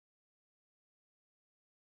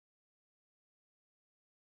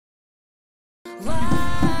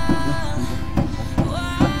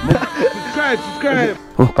subscribe.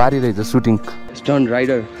 पारी रहेछ shooting stunt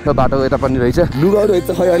rider बाटोको यता पनि रहेछ लुगाउ रहेछ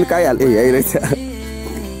खै अहिले काइ हाल यही रहेछ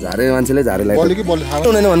झारे मान्छेले झारे लाग्यो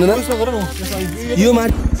हुँदैन भन्नु न यो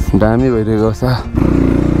दामी भइरहेको छ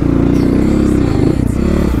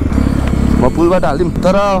म पुलबाट हाल्दिम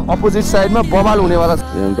तर अपोजिट साइडमा बवाल हुनेवाला छ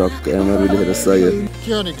डक MRB लेखेर सही हो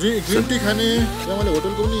के अनि ग्रिन टी खाने मैले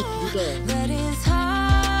होटलको पनि दुईटा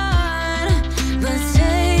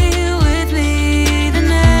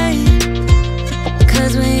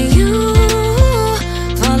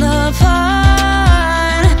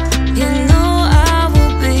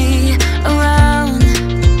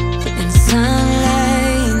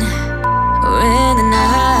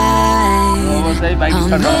बाइक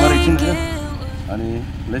स्टार्ट गरेर एकछिन अनि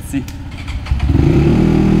लेट्स सी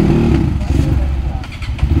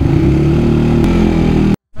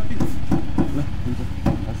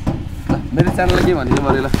मेरो च्यानललाई के भनिदिनु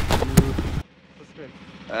पर्यो ल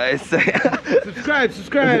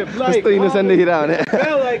Subscribe, like. कस्तो इनोसेन्ट देखिरा भने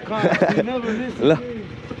Bell icon. You never miss. ल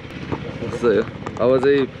सही अब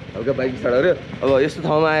चाहिँ हल्का बाइक स्टार्ट गर्यो अब यस्तो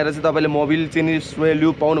ठाउँमा आएर चाहिँ तपाईँले मोबिल चिनी स्मेल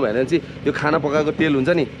यो पाउनु भएन भने चाहिँ यो खाना पकाएको तेल हुन्छ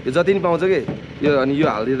नि यो जति नि पाउँछ कि यो अनि यो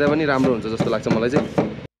हालिदिँदा पनि राम्रो हुन्छ जस्तो लाग्छ मलाई चाहिँ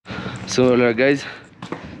सो गाइज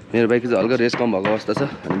मेरो बाइक चाहिँ हल्का रेस कम भएको अवस्था छ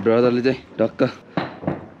अनि ब्रदरले चाहिँ टक्क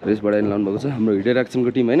रेस बढाएर लाउनु भएको छ हाम्रो हिडर एक्सनको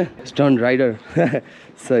टिम होइन स्टन्ट राइडर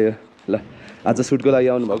सही हो ल आज सुटको लागि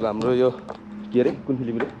आउनुभएको हाम्रो यो के अरे कुन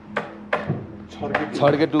फिल्म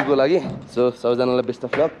छड्के 2 को लागि सो सबैजनालाई बेस्ट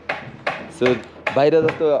अफ लक सो बाहिर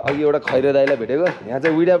जस्तो अघि एउटा खैरे दाइलाई भेटेको यहाँ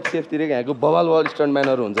चाहिँ विदाउट सेफ्टी रे यहाँको बवाल स्टन्ट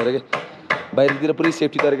म्यानहरू हुन्छ अरे कि बाहिरतिर पुरै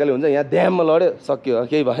सेफ्टी तरिकाले हुन्छ यहाँ ड्याममा लड्यो सक्यो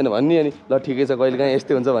केही भएन भन्ने अनि ल ठिकै छ कहिले काहीँ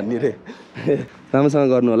यस्तै हुन्छ भन्ने रे राम्रोसँग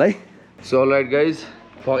गर्नु होला है सो अलराइट गाइज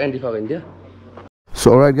फग एन्टी फग होइन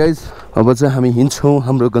सो अलराइट गाइज अब चाहिँ हामी हिँड्छौँ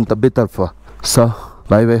हाम्रो गन्तव्यतर्फ स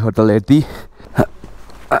बाई बाई होटल यति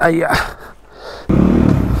आइया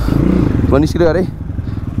निस्कियो अरे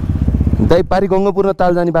दाइ पारी गङ्गापुरमा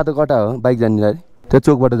ताल जाने बाटो कता हो बाइक जाने अरे त्यो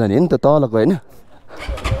चोकबाट जाने हो नि त तलको होइन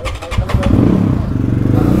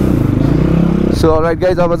सो अलराइट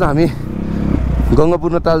गाइज अब चाहिँ हामी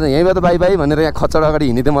गङ्गापुरमा ताल जाने यहीँबाट बाई बाई भनेर यहाँ खच्चड अगाडि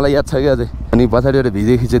हिँड्ने थियो मलाई याद छ कि अझै अनि पछाडि एउटा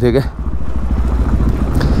भिडियो खिचेको थियो क्या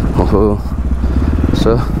ओहो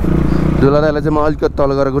सो दुला दाइलाई चाहिँ म अलिकति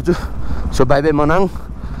तल गरेको छु so by by Manang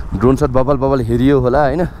drone shot bubble हेरियो होला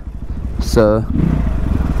होइन सो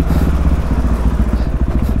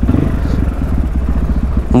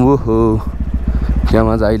ओहो क्या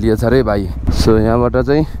मजा आइलिएछ अरे भाइ सो यहाँबाट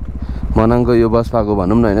चाहिँ मनाङको यो बस पाएको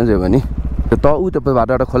भनौँ न होइन जे भने त ऊ त्यो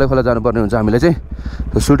बाटोबाट खोला जानुपर्ने हुन्छ हामीले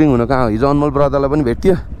चाहिँ सुटिङ हुन कहाँ हिजो अनमोल ब्रदरलाई पनि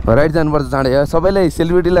भेट्यो राइड जानुपर्छ चाँडै सबैलाई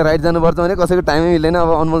सेलिब्रिटीलाई राइड जानुपर्छ भने कसैको टाइमै मिल्दैन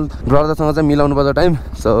अब अनमोल ब्रदरसँग चाहिँ मिलाउनु पर्छ टाइम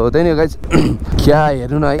सो त्यही नै गाइज क्या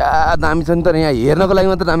हेर्नु न या दामी छ नि तर यहाँ हेर्नको लागि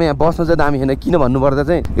मात्र दामी यहाँ बस्नु चाहिँ दामी होइन किन भन्नुपर्दा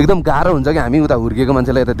चाहिँ एकदम गाह्रो हुन्छ कि हामी उता हुर्केको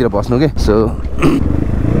मान्छेलाई यतातिर बस्नु के सो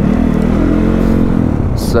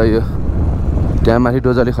सही हो त्यहाँ माथि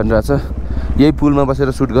डोजले खनिरहेको छ यही पुलमा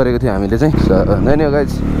बसेर सुट गरेको थियो हामीले चाहिँ नै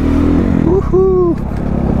guys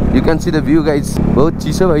you can see the view guys बहुत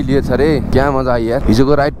चिसो भइलिएछ अरे क्या मजा आयो यार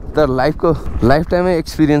हिजोको राइड त लाइफ टाइमै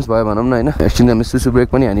एक्सपिरियन्स भयो भनौँ न होइन एकछिन हामी सुसु ब्रेक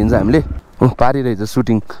पनि हानिन्छ हामीले पारी रहेछ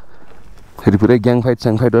सुटिङ फेरि पुरै ग्याङ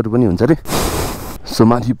फाइटहरू पनि हुन्छ अरे सो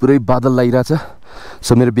माथि पुरै बादल लागिरहेछ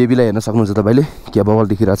सो मेरो बेबीलाई हेर्न सक्नुहुन्छ तपाईँले क्या बबल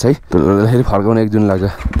देखिरहेको छ है फेरि फर्काउन एक जुन लाग्छ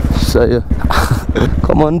सही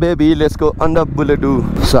कम on baby let's go under बुलेटु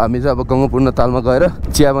so हामी चाहिँ अब गङ्गापुरमा तालमा गएर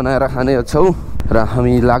चिया बनाएर खाने छौँ र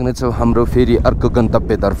हामी लाग्नेछौँ हाम्रो फेरि अर्को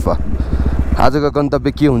गन्तव्यतर्फ आजको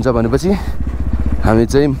गन्तव्य के हुन्छ भनेपछि हामी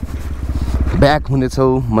चाहिँ ब्याक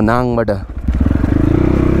हुनेछौँ मनाङबाट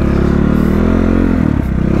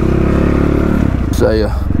सही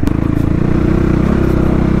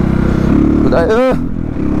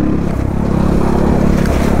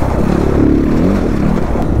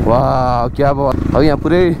वाह क्या भयो अब यहाँ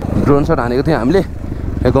पुरै ड्रोन सट हानेको थियो हामीले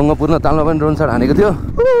यहाँ गङ्गापुरमा तालमा पनि ड्रोन सट हानेको थियो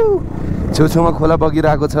छेउछेउमा खोला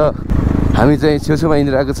बगिरहेको छ हामी चाहिँ छेउछेउमा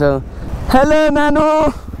हिँडिरहेको छ हेलो नानु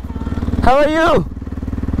हाउ आर यु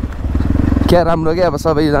क्या राम्रो क्या अब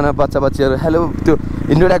सबैजना बच्चाहरू हेलो त्यो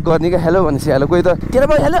इन्ट्रोड्याक्ट गर्ने क्या हेलो भनेपछि हेलो कोही त के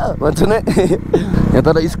भयो हेलो भन्छ नै यहाँ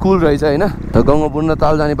तर स्कुल रहेछ होइन गङ्गापुरमा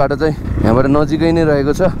ताल जाने बाटो चाहिँ यहाँबाट नजिकै नै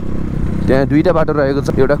रहेको छ त्यहाँ दुईवटा बाटो रहेको छ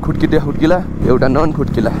एउटा खुट्किला एउटा नन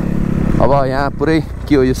खुट्किला अब यहाँ पुरै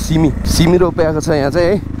के हो यो सिमी रोपेको छ यहाँ चाहिँ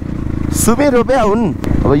है सुमी रोप्या हुन्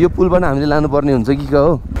अब यो पुलबाट हामीले लानुपर्ने हुन्छ कि हो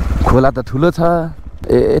खोला त ठुलो छ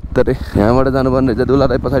यत्तरै यहाँबाट जानुपर्ने रहेछ दुला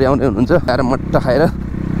दाइ पछाडि आउने हुनुहुन्छ आएर मट्टा खाएर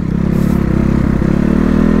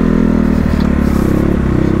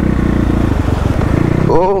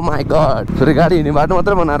ओ माई गड फेरि गाडी हिँड्ने बाटो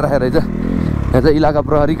मात्रै बनाएर राखेको रहेछ यहाँ चाहिँ इलाका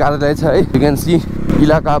प्रहरी कार्यालय छ है यु क्यान सी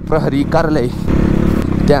इलाका प्रहरी कार्यालय।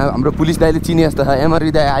 त्यहाँ हाम्रो पुलिस दाइले चिने जस्तो छ,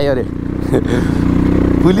 MRB दाइ आयो अरे।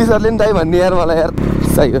 पुलिसहरूले नि दाइ भन्ने यार मलाई यार।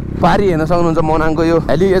 सही हो। पारी हेर्न सक्नुहुन्छ मनाङको यो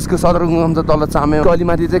हेलिएसको सदरमुकाम चाहिँ तल चामे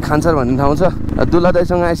अलिमाथि चाहिँ खान्छर भन्ने ठाउँ छ। दुल्ला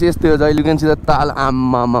दाइसँग आएपछि यस्तै हो, जहिले पनि सिधा ताल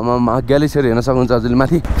आम्मा ग्यालेसियर हेर्न सक्नुहुन्छ हजुरले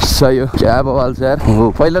माथि। सही हो, क्या बवाल छ यार।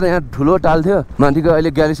 हो पहिला त यहाँ ठुलो टाल थियो, माथिको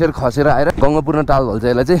अहिले ग्यालेसियर खसेर आएर गङ्गापूर्ण टाल भन्छ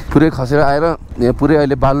यसलाई चाहिँ, पुरै खसेर आएर यहाँ पुरै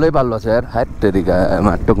अहिले बाल्लो छ यार। हात तेरिका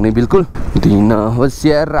टोक्ने बिल्कुल दिन होस्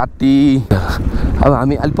यार राति। अब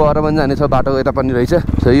हामी अलि पर पनि जानेछौँ, बाटो यता पनि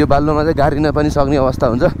रहेछ। सो यो बाल्लोमा चाहिँ गाडी नपनि सक्ने अवस्था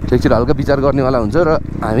हुन्छ, एकचोटि हल्का विचार गर्नेवाला हुन्छ। र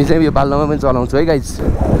हामी चाहिँ यो बाल्लोमा पनि चलाउँछौँ है गाइज।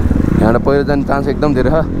 यहाँबाट पहिरो जाने चान्स एकदम धेरै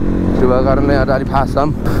छ, त्यो भएको कारणले यहाँ अलिक फास्ट छौँ।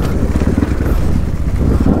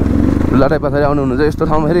 ठुला टाइप पछाडि आउनुहुन्छ यस्तो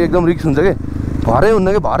ठाउँमा फेरि एकदम रिक्स हुन्छ कि, भरै हुन्न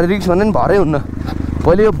कि, भरै रिक्स भन्यो नि भरै हुन्न।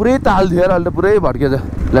 पहिले यो पुरै ताल थियो यार, अहिले त पुरै भड्किएछ,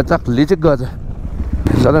 लचक लिचिक गएछ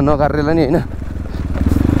सधैँ नकारेला नि होइन।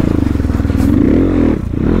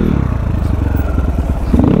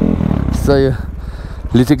 सही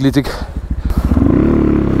लिचिक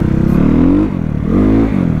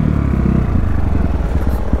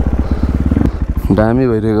दामी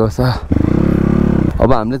भइरहेको छ।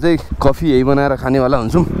 अब हामीले चाहिँ कफी यही बनाएर खानेवाला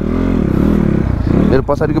हुन्छौँ। मेरो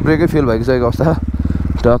पछाडिको ब्रेकै फेल भइसकेको अवस्था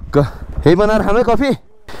टक्क। यही बनाएर खामै कफी,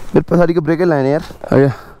 मेरो पछाडिको ब्रेकै लाने यार।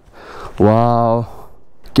 वाउ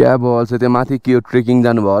क्या बल छ। त्यहाँ माथि के हो ट्रेकिङ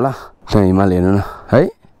जानुभयो होला, त्यहाँ हिमाल हेर्नु न है,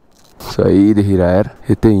 सही देखिरह यार।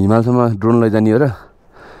 त्यो हिमालसम्म ड्रोन लैजाने हो र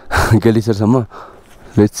ग्यालेसियरसम्म।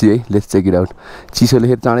 लेट्स सी है, लेट्स चेक इट आउट। चिसोले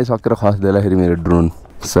फेरि चाँडै सकेर खस्दैन फेरि मेरो ड्रोन।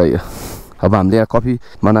 सही हो। अब हामीले यहाँ कफी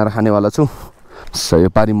बनाएर खानेवाला छौँ। सही हो,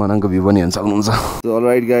 पारी मनाङको भ्यू पनि हेर्न सक्नुहुन्छ।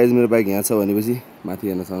 अलराइट गाइज, मेरो बाइक यहाँ छ भनेपछि माथि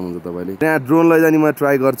हेर्न सक्नुहुन्छ तपाईँले। त्यहाँ ड्रोन लैजाने म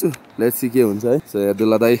ट्राई गर्छु, लेट्स सी के हुन्छ है। सही हो।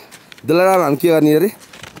 दुल्ला दाइ, दुल्ला दाइ हामी के गर्ने अरे?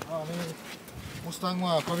 मुस्ताङमा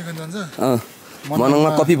कफी खान जान्छ,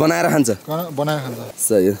 मनाङमा कफी बनाएर खान्छ।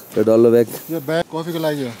 सही हो। त्यो डल्लो ब्याग, यो ब्याग कफीको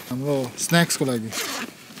लागि हो, हाम्रो स्न्याक्सको लागि।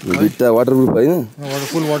 दुईटा वाटरप्रुफ होइन?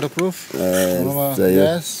 फुल वाटरप्रुफ।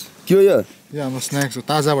 के हो यो? यो हाम्रो स्न्याक्स हो,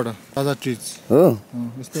 ताजा ट्रिट्स हो,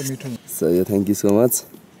 यस्तो मिठो। सही हो, थ्याङ्क यू सो मच।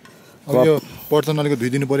 अब यो पर्छ अलिकति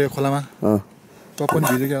धुइदिनु पऱ्यो खोलामा। कप पनि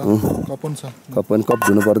भिज्यो क्या, कप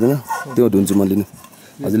धुनु पर्दैन, त्यो धुन्छु म लिनु।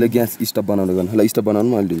 हजुरले ग्यास स्टप बनाउनु गर्नु, ल स्टप बनाउनु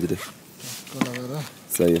म अहिले धुन्छु त्यो।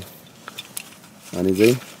 सही हो। अनि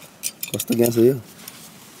चाहिँ कस्तो ग्यास हो यो?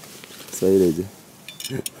 सही रहेछ।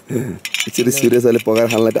 एकचोटि सुरेशले पकाएर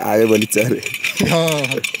खानलाई त आयो बलिन्छ अरे।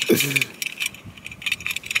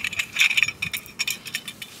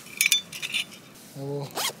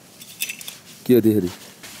 के हो त्यो?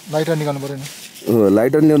 लाइटर निकाल्नु पऱ्यो नि। हो,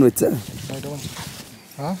 लाइटर ल्याउनु हुन्छ।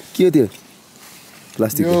 के हो त्यो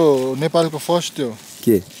प्लास्टिक? यो नेपालको फर्स्ट त्यो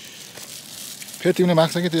के फेरि तिमीले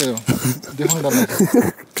माग्छ कि त्यो देखाउनु डर लाग्छ।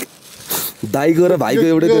 दाइको र भाइको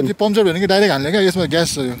एउटै त्यो पम्चर भयो कि डाइरेक्ट हाल्ने क्या, यसमा ग्यास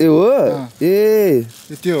छ यो। ए हो, ए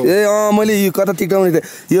त्यो ए मैले यो कता टिकाउने थिएँ।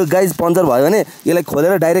 यो गाइज पम्चर भयो भने यसलाई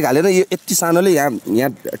खोलेर डाइरेक्ट हालेर यो यति सानोले यहाँ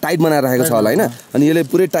टाइट बनाएर राखेको छ होला होइन, अनि यसले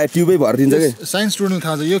पुरै ट्युबै भरिदिन्छ कि। साइन्स स्टुडेन्ट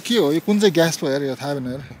थाहा छ यो के हो, यो कुन चाहिँ ग्यास भयो यार, यो थाहा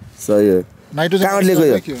भएन यार। सही हो। नाइट्रोजन कहाँबाट लिएको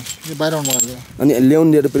यो? यो बाहिरबाट मगाएको। अनि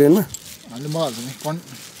ल्याउनु दिएर प्लेनमा हामीले मगाएको नि,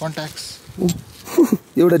 कन्ट्याक्ट्स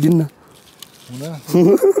एउटा दिन्न हुँदैन,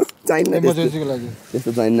 चाहिन्न इमर्जेन्सीको लागि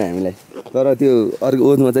त्यस्तो चाहिन्न हामीलाई। तर त्यो अर्को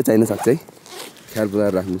ओजमा चाहिँ चाहिन सक्छ है, ख्याल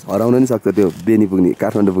पुऱ्याएर राख्नु। हराउन नि सक्छ त्यो बेनी पुग्ने,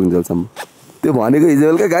 काठमाडौँ पुग्ने जलसम्म। त्यो भनेको हिजो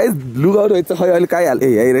बेलुका गाई लुगाउट रहेछ, खै अहिले कहीँ हाल्यो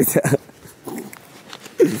यही रहेछ।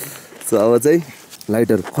 सो अब चाहिँ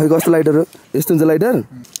लाइटर, खै कस्तो लाइटर हो? यस्तो हुन्छ लाइटर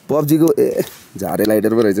पब्जीको। ए झारे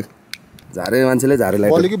लाइटर पो रहेछ, झारे मान्छेले झारे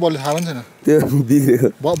लाइटर। बल कि बल थाहा पनि छैन, त्यो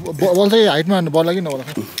बिग्रेको बल चाहिँ हाइटमा बल कि नबल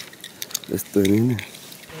यस्तो नि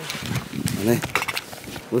भने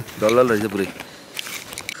डल्ला रहेछ पुरै।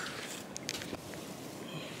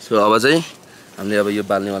 सो अब चाहिँ हामीले अब यो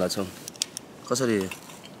बाल्नेवाला छौँ। कसरी ल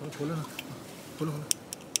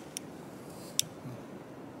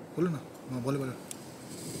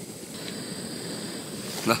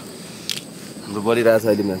हाम्रो बलिरहेको छ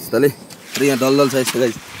अहिले मासु तलै, र यहाँ डल्दल छ यस्तो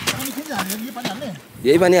गाइस।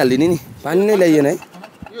 यही पानी हालिदिने नि, पानी नै ल्याइएन है।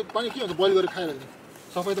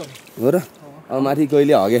 हो र? अब माथि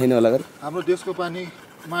कहिले हग्यो छैन होला घर। हाम्रो देशको पानी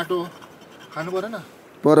माटो खानु परेन?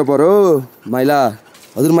 परो माइला,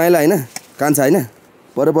 हजुर माइला होइन, कान्छा होइन,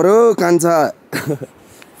 परो कान्छा।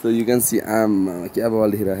 सो यु क्यान सी आम क्या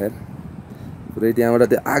बल देखिरहेको यार, पुरै त्यहाँबाट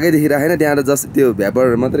त्यो आगै देखिरहेको छैन, त्यहाँबाट जस्ट त्यो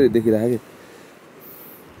भ्यापर मात्रै देखिरहेको कि।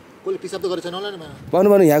 पाउनु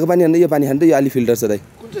यहाँको पानी हान्दै यो पानी खानु त, यो अलि फिल्टर छ दाइ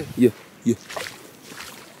यो।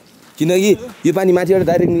 किनकि यो पानी माथिबाट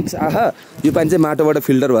डाइरेक्ट मिक्स आँखा, यो पानी चाहिँ माटोबाट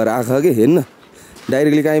फिल्टर भएर आँखा कि, हेर्नु न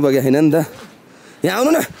डाइरेक्टली कहीँ बगेको छैन नि त। यहाँ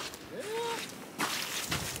आउनु न,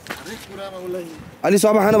 अलि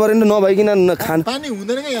सफा खानु पऱ्यो नि नभइकन खान पानी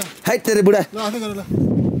हुँदैन क्या यहाँ हाइ तेरे बुढा ल आफै गर ल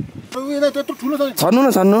उयो त्यत्रो ठुलो छ छर्नु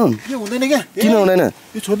न के हुँदैन क्या किन हुँदैन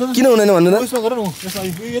यो छोड्नु किन हुँदैन भन्नु त यसमा गर न यसमा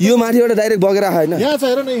यो माथिबाट डाइरेक्ट बगेर आयो होइन यहाँ छ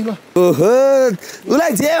हेर न ल ओहो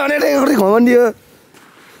उसलाई जे भनेर एउटै घमण्डी हो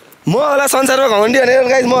म होला संसारमा घमण्डी भनेर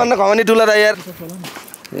गाइस म भन्न घमण्डी टुला त यार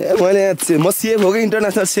ए मैले म सेफ हो कि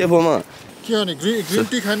इन्टरनेसनल सेफ हो म के भने ग्रिन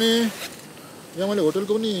टी खाने यहाँ मैले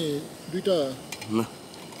होटलको पनि दुईटा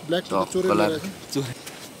ब्ल्याक टी चोरेर ल्याएको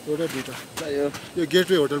एउटा दुईटा यो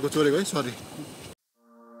गेटवे होटलको चोरेको है सरी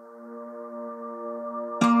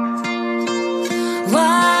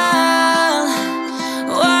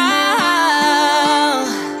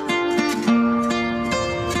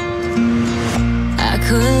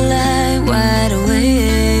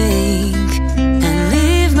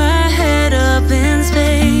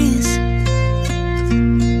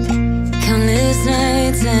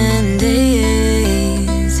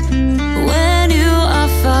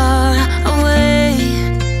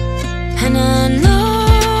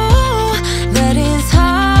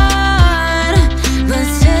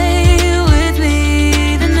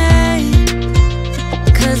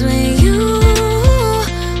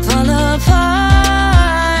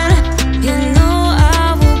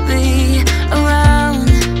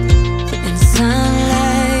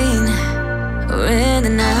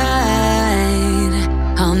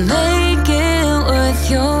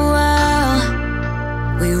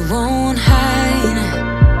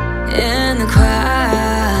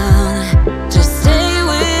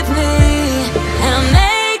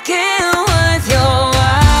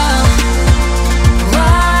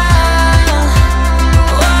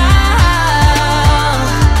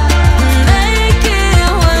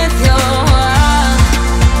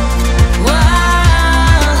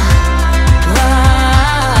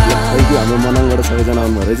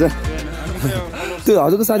त्यो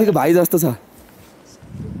हजुरको साथीको भाइ जस्तो छ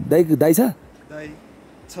दाइ छ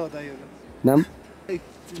नाम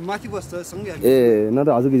माथि बस्छ सँगै ए न त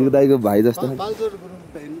हजुरको हिजोको दाइको भाइ जस्तो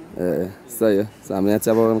ए सही हो हामी यहाँ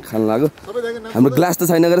चिया बगान खान लाग्यो हाम्रो ग्लास त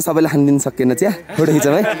छैन गरेर सबैले खान दिन सकेन चिया फोटो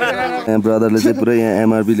खिचौँ है यहाँ ब्रदरले चाहिँ पुरै यहाँ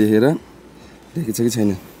एमआरबी लेखेर देखेको छ कि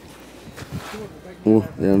छैन ऊ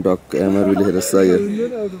यहाँ टक्क एमआरबी लेखेर सही हो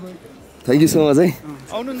थ्याङ्क यू सो मच है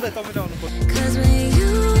आउनु नि त तपाईले आउनु पर्छ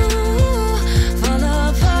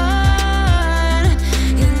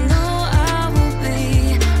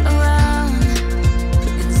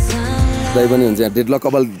दाइ पनि हुन्छ यहाँ डेडलक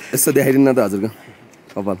कपाल यसो देखाइदिनु न त हजुरको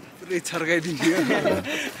कपाल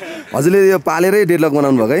हजुरले यो पालेरै डेडलक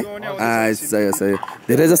बनाउनु भएको है सही सही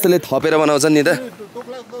धेरै जस्तोले थपेर बनाउँछन् नि त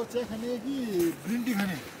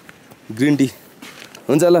ग्रिन टी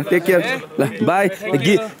हुन्छ ल टेक केयर ल बाई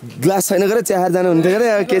ग्लास छैन गरेर चिया खाएर जानुहुन्थ्यो अरे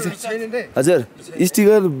के छ हजुर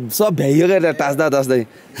स्टिकर सब भ्याइयो क्या टास्दा टास्दै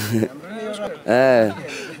ए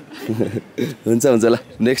हुन्छ हुन्छ ल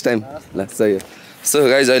नेक्स्ट टाइम ल सही हो सो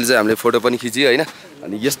गाइज अहिले चाहिँ हामीले फोटो पनि खिच्यो होइन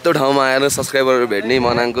अनि यस्तो ठाउँमा आएर सब्सक्राइबरहरू भेट्ने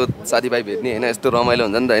मनाङको साथीभाइ भेट्ने होइन यस्तो रमाइलो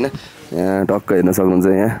हुन्छ नि त होइन यहाँ टक्क हेर्न सक्नुहुन्छ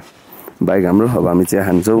यहाँ बाइक हाम्रो अब हामी चिया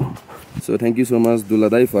खान्छौँ so thank you so much दुला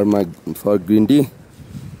दाई फर ग्रिन टी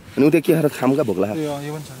अनि उता के खामका भोक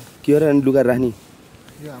लाग्यो के अरे अनि लुगा राख्ने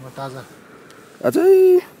अझै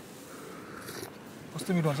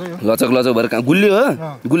लचक लचक भएर कहाँ गुलियो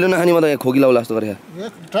हो गुलियो नखाने म त यहाँ खोकी लाउला जस्तो गरेँ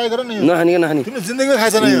नखाने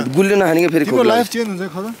गुलियो नखाने फेरि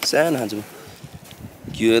सानो खान्छु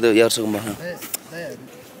के हो त यारसँग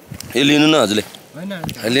यो लिनु न हजुरले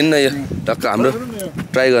लिनु न यो टक्क हाम्रो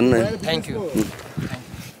ट्राई गर्नु न थ्याङ्क यू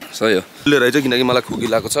सही हो गुलियो रहेछ किनकि मलाई खोकी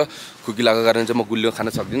लगाएको छ खोकी लगाएको कारण चाहिँ म गुलियो खान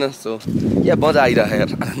सक्दिनँ सो या मजा आइरहेको यार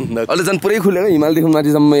अहिले झन् पुरै खुलेको हिमालदेखि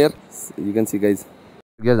माथिसम्म यार यु क्यान सी गाइज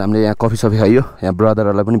हामीले यहाँ कफी सफी खाइयो यहाँ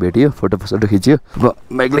ब्रदरहरूलाई पनि भेटियो फोटो फोटो खिच्यो अब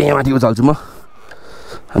बाइकले यहाँ माथिको चल्छु म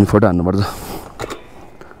अनि फोटो हान्नुपर्छ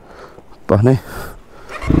पख्नै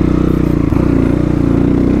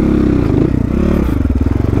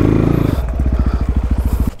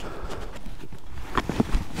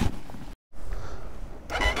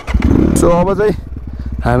सो अब चाहिँ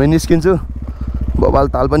हामी निस्किन्छु बबाल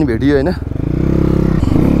ताल पनि भेटियो होइन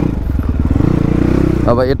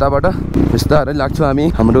अब यताबाट बिस्तारै लाग्छौँ हामी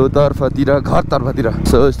हाम्रो तर्फतिर घरतर्फतिर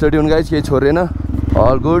सो स्टेडियम गाइज केही छोडेन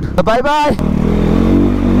अल गुड बाई बाई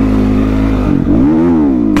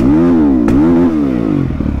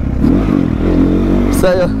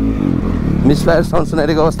सही मिसफायर साउन्ड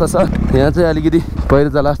सुनाइरहेको अवस्था छ यहाँ चाहिँ अलिकति पहिलो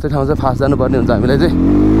त लास्ट ठाउँ चाहिँ फास्ट जानुपर्ने हुन्छ हामीलाई चाहिँ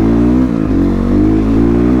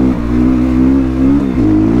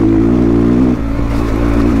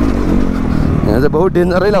यहाँ चाहिँ बहुत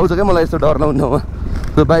डेन्जरै लाग्छ क्या मलाई यस्तो डर लाउने ठाउँमा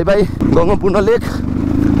सो बाई बाई गङ्गा पूर्ण लेक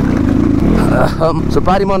सो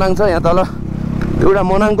पारी मनाङ छ यहाँ तल एउटा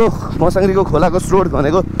मनाङको मसाङ्ग्रीको खोलाको स्रोत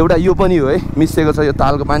भनेको एउटा यो पनि हो है, मिसिएको छ यो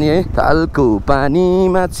तालको पानी है। तालको पानी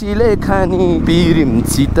माछीले खानी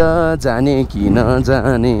पिरिम्ची त जाने कि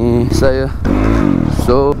नजाने।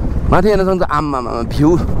 सो माथि हेर्न सक्नुहुन्छ आम्मामा भ्यू,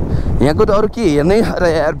 यहाँको त अरू के हेर्नै र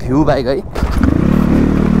यार भ्यू बाइक है।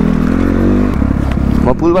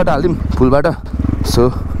 म पुलबाट हालिदिउँ, पुलबाट सो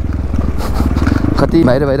कति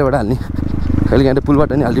बाहिरबाट हाल्ने, कहिले काहीँ त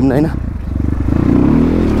पुलबाट नि हालिदिउँ न होइन।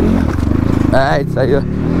 चाहियो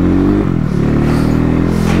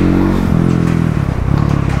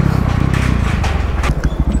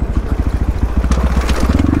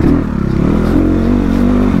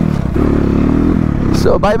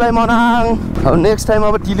सो बाई बाई मनाङ। अब नेक्स्ट टाइम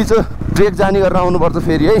अब टिलिचो ट्रेक जाने गरेर आउनुपर्छ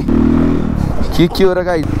फेरि है। के हो र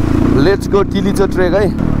गाई, लेट्स गो टिलिचो ट्रेक है।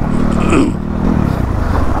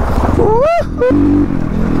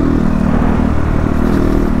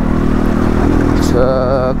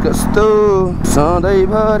 कस्तो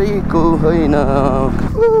सधैँभरिको होइन।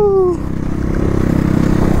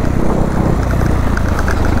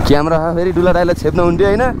 क्यामेरा फेरि डुला दाइलाई छेप्न हुन्थ्यो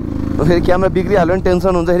होइन, फेरि क्यामेरा बिग्रिहाल्यो भने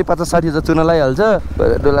टेन्सन हुन्छ, फेरि 50-60 हजार चुना लगाइहाल्छ।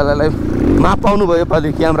 डुला दाइलाई माफ पाउनु भयो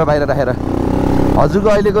योपालि क्यामेरा बाहिर राखेर। हजुरको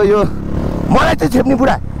अहिलेको यो मलाई चाहिँ छेप्ने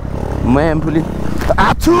बुढा म्याम फुली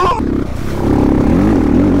आछु।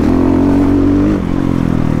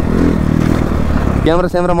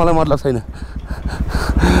 क्यामेरा मलाई मतलब छैन,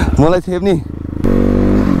 मलाई छेप्ने।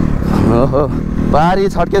 ओहो पारी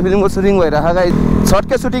छड्के फिल्मको सुटिङ भइरहेको गाई,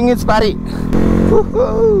 छड्के सुटिङ इज पारी।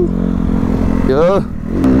 यो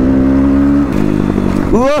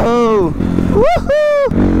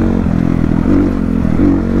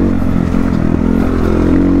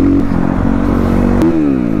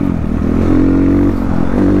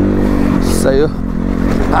सही हो।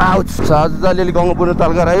 आज अलिअलि गाउँमा पुग्नु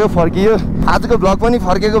तल गरायो, फर्कियो। आजको ब्लग पनि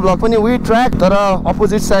फर्केको ब्लग पनि वी ट्र्याक, तर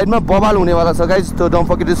अपोजिट साइडमा बवाल हुनेवाला छ गाइज। त्यो डोन्ट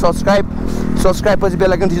फर्गेट टु सब्सक्राइब पछि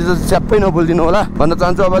बेल आइकन थिचेर च्याप्पै नभुलिदिनु होला भन्न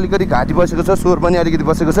चाहन्छु। अब अलिकति घाँटी बसेको छ, स्वर पनि अलिकति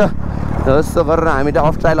बसेको छ, जस्तो गरेर हामी त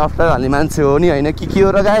अफ ट्रायल हाल्ने मान्छे हो नि होइन। के हो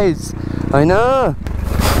र गाइज होइन।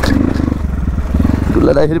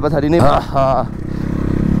 ठुलोलाई फेरि पछाडि नै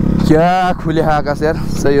क्या खुले आकाश यार।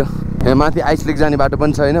 सही हो। यहाँ माथि आइस लेक जाने बाटो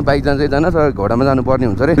पनि छ होइन, बाइक जान्छ तर घोडामा जानुपर्ने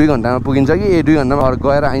हुन्छ अरे। 2 घन्टामा पुगिन्छ कि 2 घन्टामा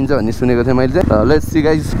गएर आइन्छ भन्ने सुनेको थिएँ मैले चाहिँ। लेट्स सी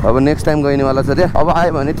गाइज, अब नेक्स्ट टाइम गइनेवाला छ त्यहाँ। अब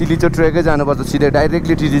आयो भने टिलिचो ट्रेकै जानुपर्छ सिधै,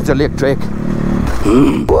 directly टिलिचो lake trek.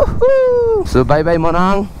 So by by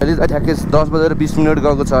Manang. अहिले चाहिँ ठ्याक्कै 10:20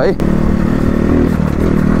 गएको छ है।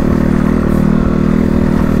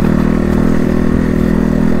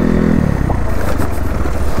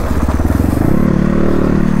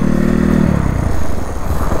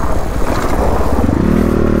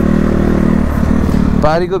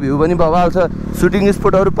 पारीको भ्यू पनि बवाल छ, सुटिङ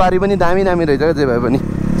स्पटहरू पारी पनि दामी रहेछ जे भए पनि।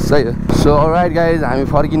 सही हो। सो अलराइट गाइज, हामी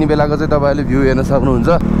फर्किने बेलाको चाहिँ तपाईँहरूले भ्यू हेर्न सक्नुहुन्छ,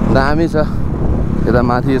 दामी छ। यता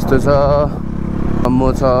माथि यस्तो छ, अम्मो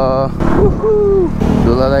छ,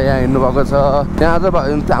 डुलालाई यहाँ हिँड्नु भएको छ। त्यहाँ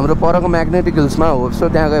चाहिँ हाम्रो परको म्याग्नेटिक हिल्समा हो। सो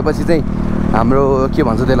त्यहाँ गएपछि चाहिँ हाम्रो के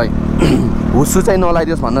भन्छ त्यसलाई हुस्सु चाहिँ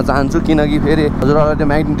नलाइदियोस् भन्न चाहन्छु, किनकि फेरि हजुरहरूलाई त्यो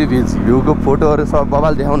म्याग्नेटिक हिल्स भ्यूको फोटोहरू सब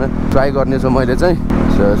बवाल देखाउन ट्राई गर्नेछु मैले चाहिँ।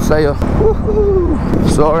 सही हो।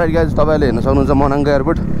 सो अलराइट गाइज, तपाईँले हेर्न सक्नुहुन्छ मनाङको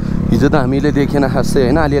एयरपोर्ट। हिजो त हामीले देखेन खासै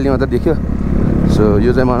होइन, अलिअलि मात्र देख्यो। सो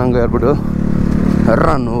यो चाहिँ मनाङको एयरपोर्ट हो।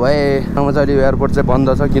 रनवे ठाउँमा चाहिँ अहिले एयरपोर्ट चाहिँ बन्द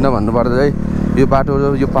छ, किन भन्नुपर्दा चाहिँ यो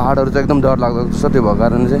बाटो यो पाहाडहरू चाहिँ एकदम डर लाग्दो छ। त्यो भएको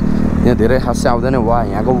कारणले चाहिँ यहाँ धेरै खासै आउँदैन।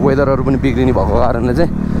 यहाँको वेदरहरू पनि बिग्रिने भएको कारणले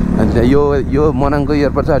चाहिँ अनि यो मनाङको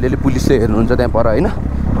एयरपोर्ट चाहिँ अलिअलि पुलिसले हेर्नुहुन्छ त्यहाँ पर होइन,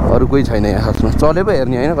 अरू कोही छैन यहाँ खासमा। चले पो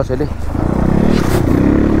हेर्ने होइन कसैले।